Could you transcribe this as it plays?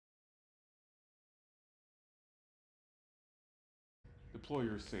deploy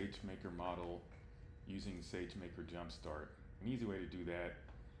your SageMaker model using SageMaker Jumpstart. An easy way to do that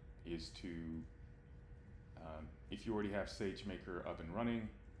is to, if you already have SageMaker up and running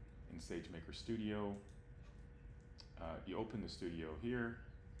in SageMaker Studio, you open the studio here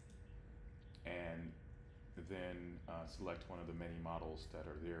and then select one of the many models that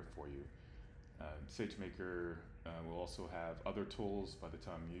are there for you. SageMaker will also have other tools. By the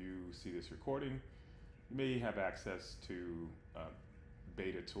time you see this recording, you may have access to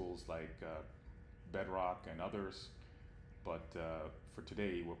beta tools like Bedrock and others, but for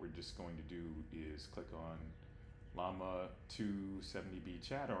today what we're just going to do is click on Llama 270B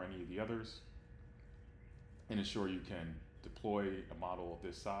chat or any of the others and ensure you can deploy a model of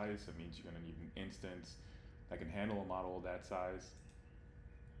this size. That means you're going to need an instance that can handle a model of that size.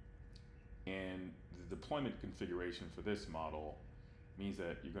 And the deployment configuration for this model means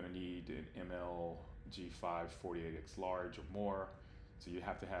that you're going to need an ML G5 48x large or more. So you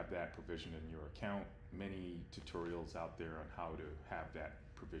have to have that provisioned in your account. Many tutorials out there on how to have that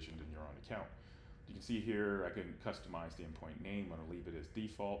provisioned in your own account. You can see here I can customize the endpoint name. I'm going to leave it as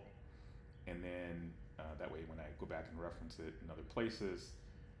default. And then that way when I go back and reference it in other places,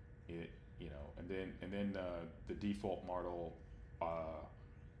 and then the default model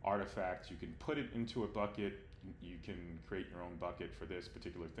artifact, you can put it into a bucket. You can create your own bucket for this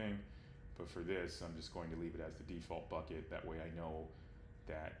particular thing, but for this I'm just going to leave it as the default bucket. That way I know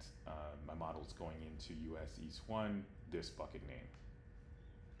that my model is going into US East 1, this bucket name.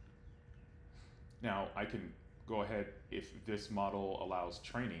 Now I can go ahead, if this model allows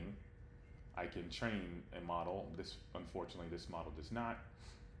training, I can train a model. Unfortunately this model does not.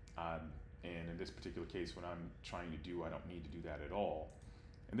 And in this particular case, what I'm trying to do, I don't need to do that at all.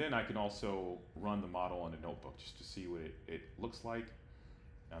 And then I can also run the model in a notebook just to see what it looks like.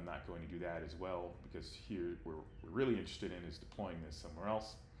 I'm not going to do that as well because here we're really interested in is deploying this somewhere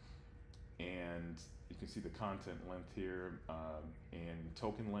else. And you can see the content length here and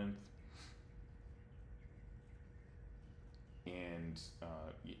token length. And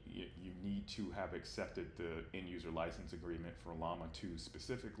you need to have accepted the end user license agreement for Llama 2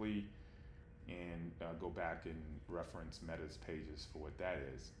 specifically, and go back and reference Meta's pages for what that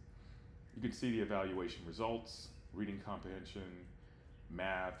is. You can see the evaluation results, reading comprehension,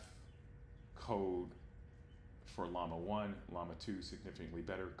 math, code for Llama 1, Llama 2 significantly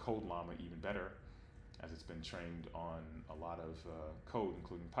better, Code Llama even better, as it's been trained on a lot of code,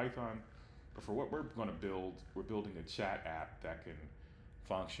 including Python. But for what we're going to build, we're building a chat app that can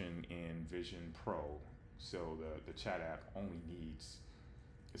function in Vision Pro. So the chat app only needs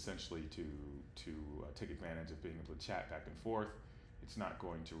essentially to take advantage of being able to chat back and forth. It's not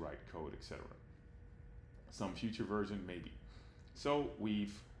going to write code, etc. Some future version, maybe. So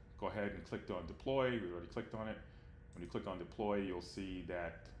we've go ahead and clicked on deploy. We already clicked on it. When you click on deploy, you'll see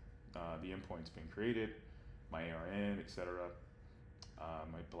that the endpoint's been created, my ARN, etc.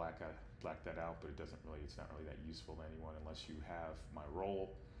 Might black that out, but it's not really that useful to anyone unless you have my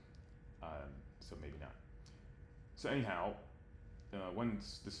role. So maybe not. So anyhow,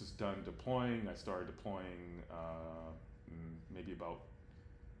 once this is done deploying, I started deploying maybe about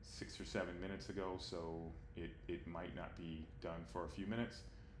 6 or 7 minutes ago, so it might not be done for a few minutes.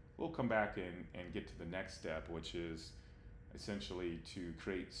 We'll come back and get to the next step, which is essentially to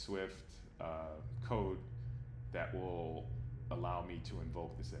create Swift code that will allow me to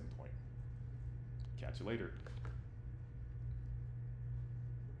invoke this endpoint. Catch you later.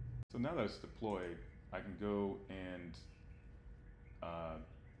 So now that it's deployed, I can go and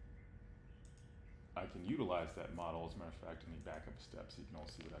I can utilize that model. As a matter of fact, let me back up a step so you can all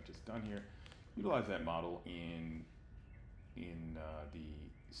see what I've just done here. Utilize that model in the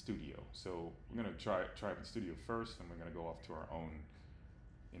studio. So we're going to try the studio first, and we're going to go off to our own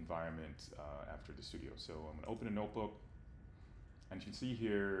environment after the studio. So I'm going to open a notebook, and you can see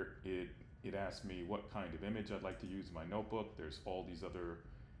here it asks me what kind of image I'd like to use in my notebook. There's all these other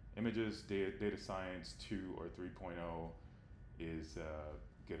images. Data Science 2 or 3.0 is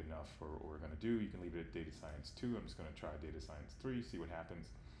good enough for what we're going to do. You can leave it at Data Science 2. I'm just going to try Data Science 3, see what happens.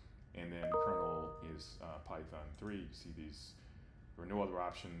 And then kernel is Python 3. You see these, there are no other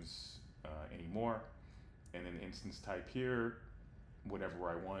options anymore. And then the instance type here, whatever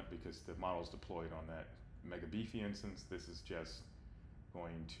I want, because the model is deployed on that mega beefy instance. This is just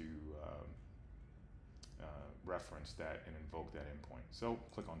going to reference that and invoke that endpoint. So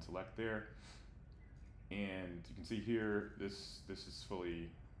click on select there. And you can see here, this is fully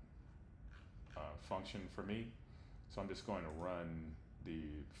function for me. So I'm just going to run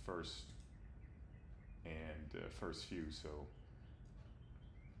the first few. So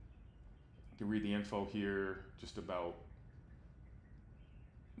you can read the info here just about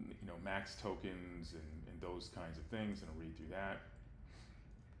max tokens and those kinds of things, and I'll read through that.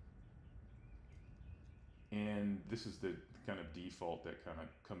 And this is the kind of default that kind of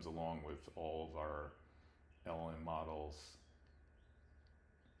comes along with all of our LLM models.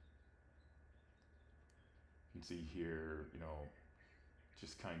 You can see here,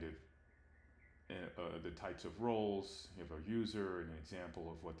 just kind of the types of roles. You have a user and an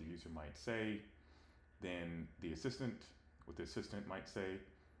example of what the user might say, then the assistant, what the assistant might say,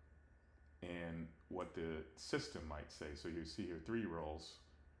 and what the system might say. So you see here 3 roles: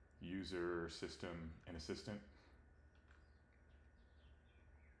 user, system, and assistant.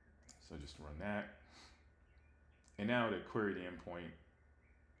 So just run that. And now to query the endpoint,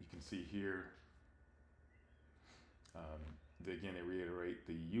 you can see here, again, they reiterate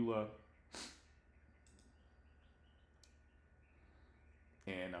the EULA.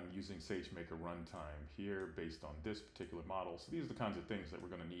 And I'm using SageMaker runtime here based on this particular model. So these are the kinds of things that we're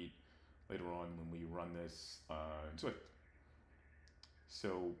going to need later on when we run this in Swift.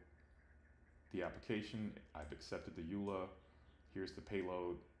 So the application, I've accepted the EULA. Here's the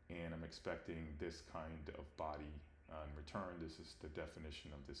payload, and I'm expecting this kind of body in return. This is the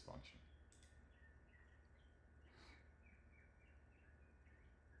definition of this function.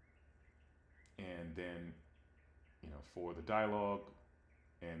 And then, for the dialogue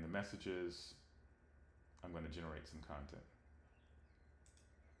and the messages, I'm going to generate some content.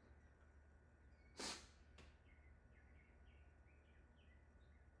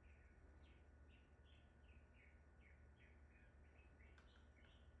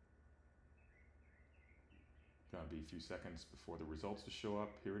 Gonna be a few seconds before the results to show up.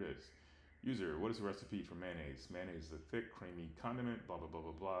 Here it is. User, what is the recipe for mayonnaise? Mayonnaise is a thick, creamy condiment, blah, blah, blah,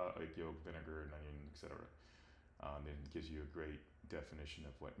 blah, blah, egg yolk, vinegar, and onion, etc. Then it gives you a great definition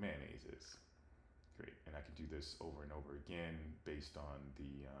of what mayonnaise is. Great, and I can do this over and over again based on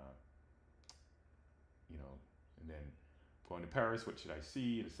the, and then going to Paris, what should I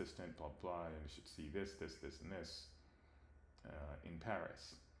see? An assistant, blah, blah, and I should see this, this, this, and this in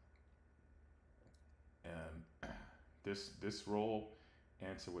Paris. This role,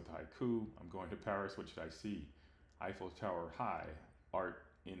 answer with haiku. I'm going to Paris, what should I see? Eiffel Tower high, art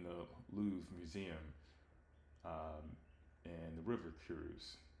in the Louvre Museum, and the river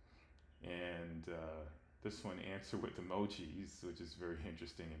cruise. And this one, answer with emojis, which is very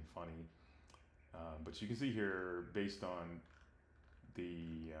interesting and funny. But you can see here, based on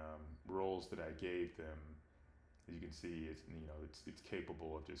the roles that I gave them, as you can see, it's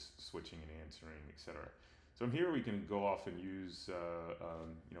capable of just switching and answering, etc. So from here we can go off and use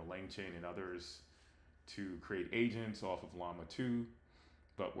langchain and others to create agents off of Llama 2.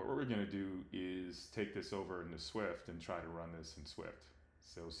 But what we're going to do is take this over into Swift and try to run this in Swift.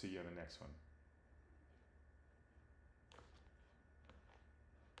 So see you on the next one.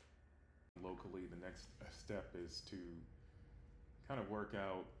 Locally, the next step is to kind of work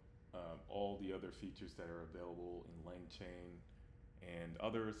out all the other features that are available in langchain and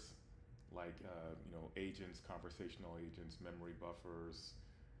others, like agents, conversational agents, memory buffers,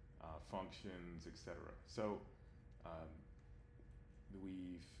 functions, etc. So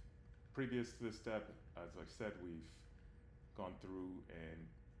we've, previous to this step, as I said, we've gone through and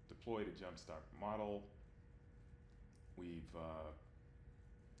deployed a jumpstart model. We've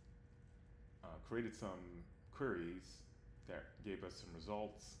created some queries that gave us some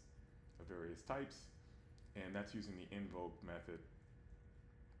results of various types, and that's using the invoke method.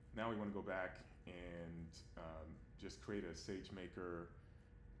 Now we want to go back and just create a SageMaker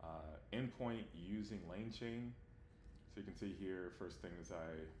endpoint using langchain. So you can see here, first thing is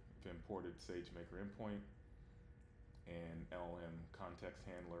I've imported SageMaker endpoint and LLM context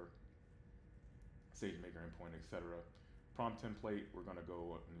handler, SageMaker endpoint, etc. Prompt template, we're going to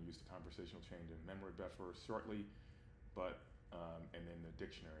go and use the conversational chain and memory buffer shortly, but and then the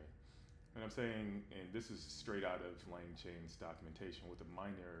dictionary. And I'm saying, and this is straight out of langchain's documentation with a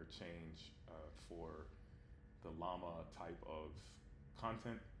minor change for the Llama type of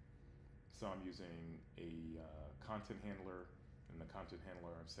content. So I'm using a content handler, and the content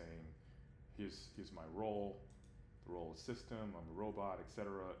handler I'm saying, here's my role. The role is system, I'm a robot,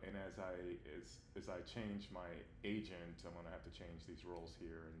 etc. And as I change my agent, I'm going to have to change these roles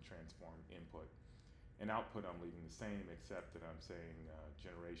here and transform input. And output I'm leaving the same, except that I'm saying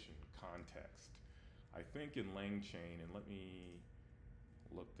generation context. I think in langchain, and let me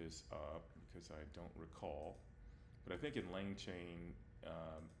look this up because I don't recall, but I think in langchain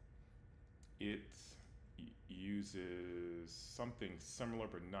it uses something similar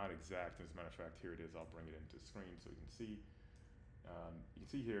but not exact. As a matter of fact, here it is. I'll bring it into the screen so you can see. You can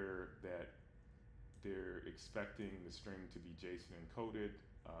see here that they're expecting the string to be JSON encoded,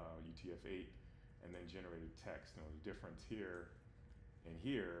 UTF-8, and then generated text. Now the difference here and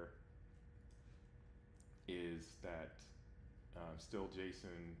here is that still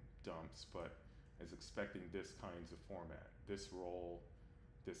JSON dumps, but is expecting this kinds of format: this role,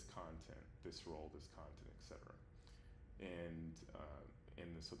 this content, this role, this content, etc. And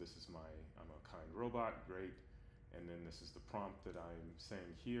so this is I'm a kind robot, great. And then this is the prompt that I'm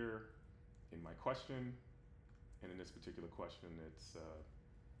saying here in my question. And in this particular question, it's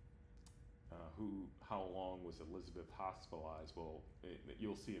how long was Elizabeth hospitalized? Well,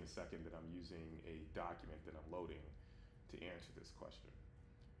 you'll see in a second that I'm using a document that I'm loading to answer this question.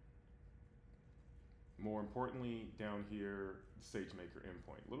 More importantly, down here, the SageMaker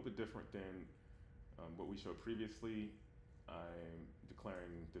endpoint. A little bit different than what we showed previously. I'm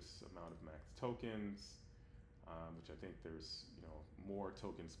declaring this amount of max tokens, which I think there's more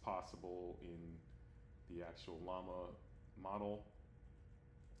tokens possible in the actual Llama model,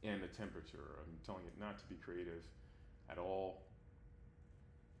 and the temperature. I'm telling it not to be creative at all.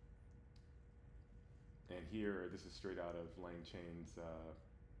 And here, this is straight out of langchain's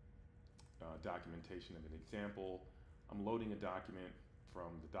documentation of an example. I'm loading a document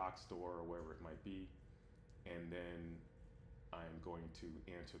from the doc store or wherever it might be, and then I'm going to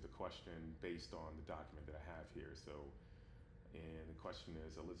answer the question based on the document that I have here. So, and the question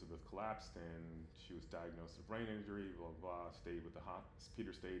is, Elizabeth collapsed and she was diagnosed with brain injury, blah, blah, blah,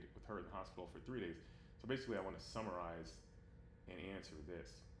 Peter stayed with her in the hospital for 3 days. So basically I want to summarize and answer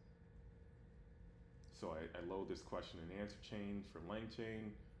this. So I load this question and answer chain for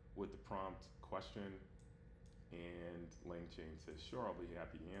langchain with the prompt question, and langchain says, sure, I'll be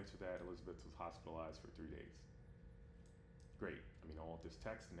happy to answer that. Elizabeth was hospitalized for 3 days. Great. I mean, all of this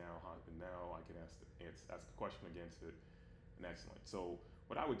text now I can ask a question against it, and excellent. So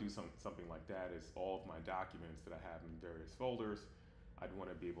what I would do something like that is all of my documents that I have in various folders, I'd want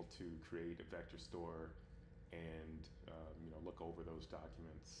to be able to create a vector store and look over those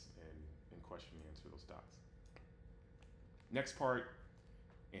documents and question and answer those docs. Next part,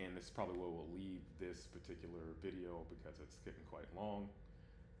 and this is probably where we'll leave this particular video because it's getting quite long.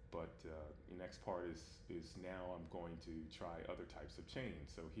 But the next part is now I'm going to try other types of chains.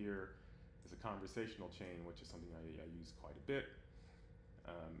 So here is a conversational chain, which is something I use quite a bit,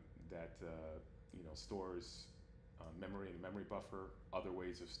 that stores memory in a memory buffer. Other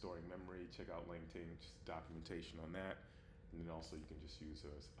ways of storing memory, check out langchain's documentation on that. And then also you can just use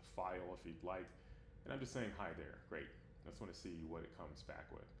a file if you'd like. And I'm just saying hi there, great. I just want to see what it comes back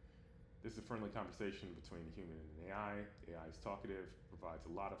with. This is a friendly conversation between a human and an AI. The AI is talkative, provides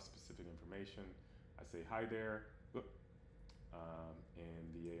a lot of specific information. I say hi there, and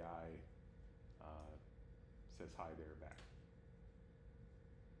the AI says hi there back.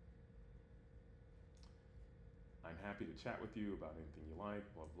 I'm happy to chat with you about anything you like,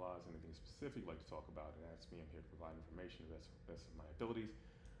 blah, blah, is anything specific you'd like to talk about, and ask me. I'm here to provide information to the best of my abilities.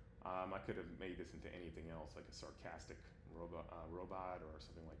 I could have made this into anything else, like a sarcastic robot or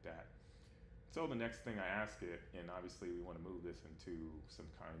something like that. So the next thing I ask it, and obviously we want to move this into some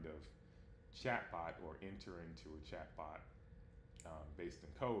kind of chatbot or enter into a chatbot based in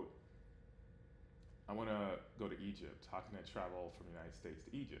code. I want to go to Egypt. How can I travel from the United States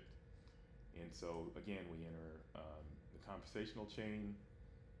to Egypt? And so again, we enter the conversational chain,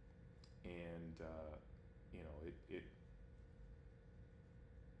 and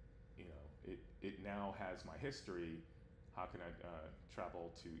it now has my history. How can I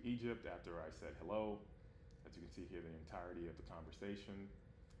travel to Egypt after I said hello? As you can see here, the entirety of the conversation.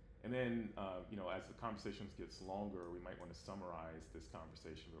 And then, as the conversation gets longer, we might want to summarize this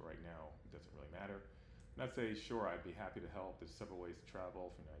conversation, but right now it doesn't really matter. And I'd say, sure, I'd be happy to help. There's several ways to travel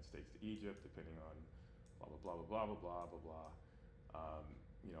from the United States to Egypt, depending on blah, blah, blah, blah, blah, blah, blah, blah,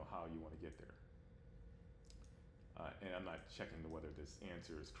 how you want to get there. And I'm not checking whether this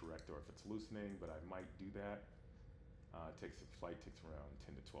answer is correct or if it's hallucinating, but I might do that. Flight takes around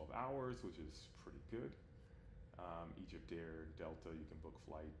 10 to 12 hours, which is pretty good. Egypt Air, Delta, you can book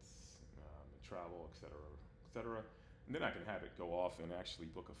flights, travel, et cetera, et cetera. And then I can have it go off and actually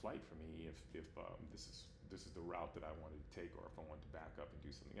book a flight for me if this is the route that I wanted to take, or if I want to back up and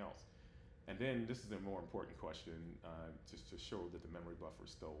do something else. And then this is a more important question, just to show that the memory buffer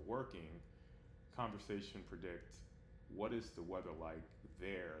is still working. Conversation predict, what is the weather like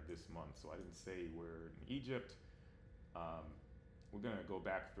there this month? So I didn't say we're in Egypt. We're going to go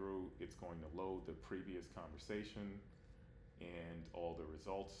back through. It's going to load the previous conversation and all the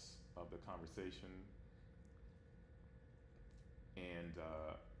results of the conversation. And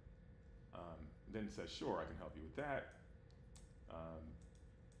then it says, sure, I can help you with that.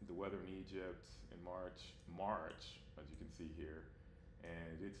 The weather in Egypt in March, as you can see here.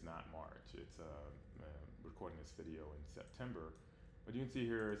 and it's not March. It's recording this video in September. But you can see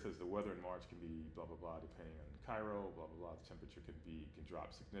here it says the weather in March can be blah blah blah depending on Cairo, blah blah blah. The temperature can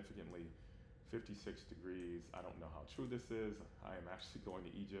drop significantly, 56 degrees. I don't know how true this is. I am actually going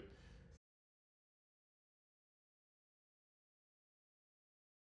to Egypt.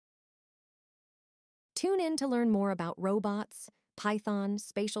 Tune in to learn more about robots, Python,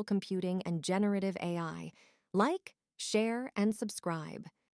 spatial computing, and generative AI. Like, share, and subscribe.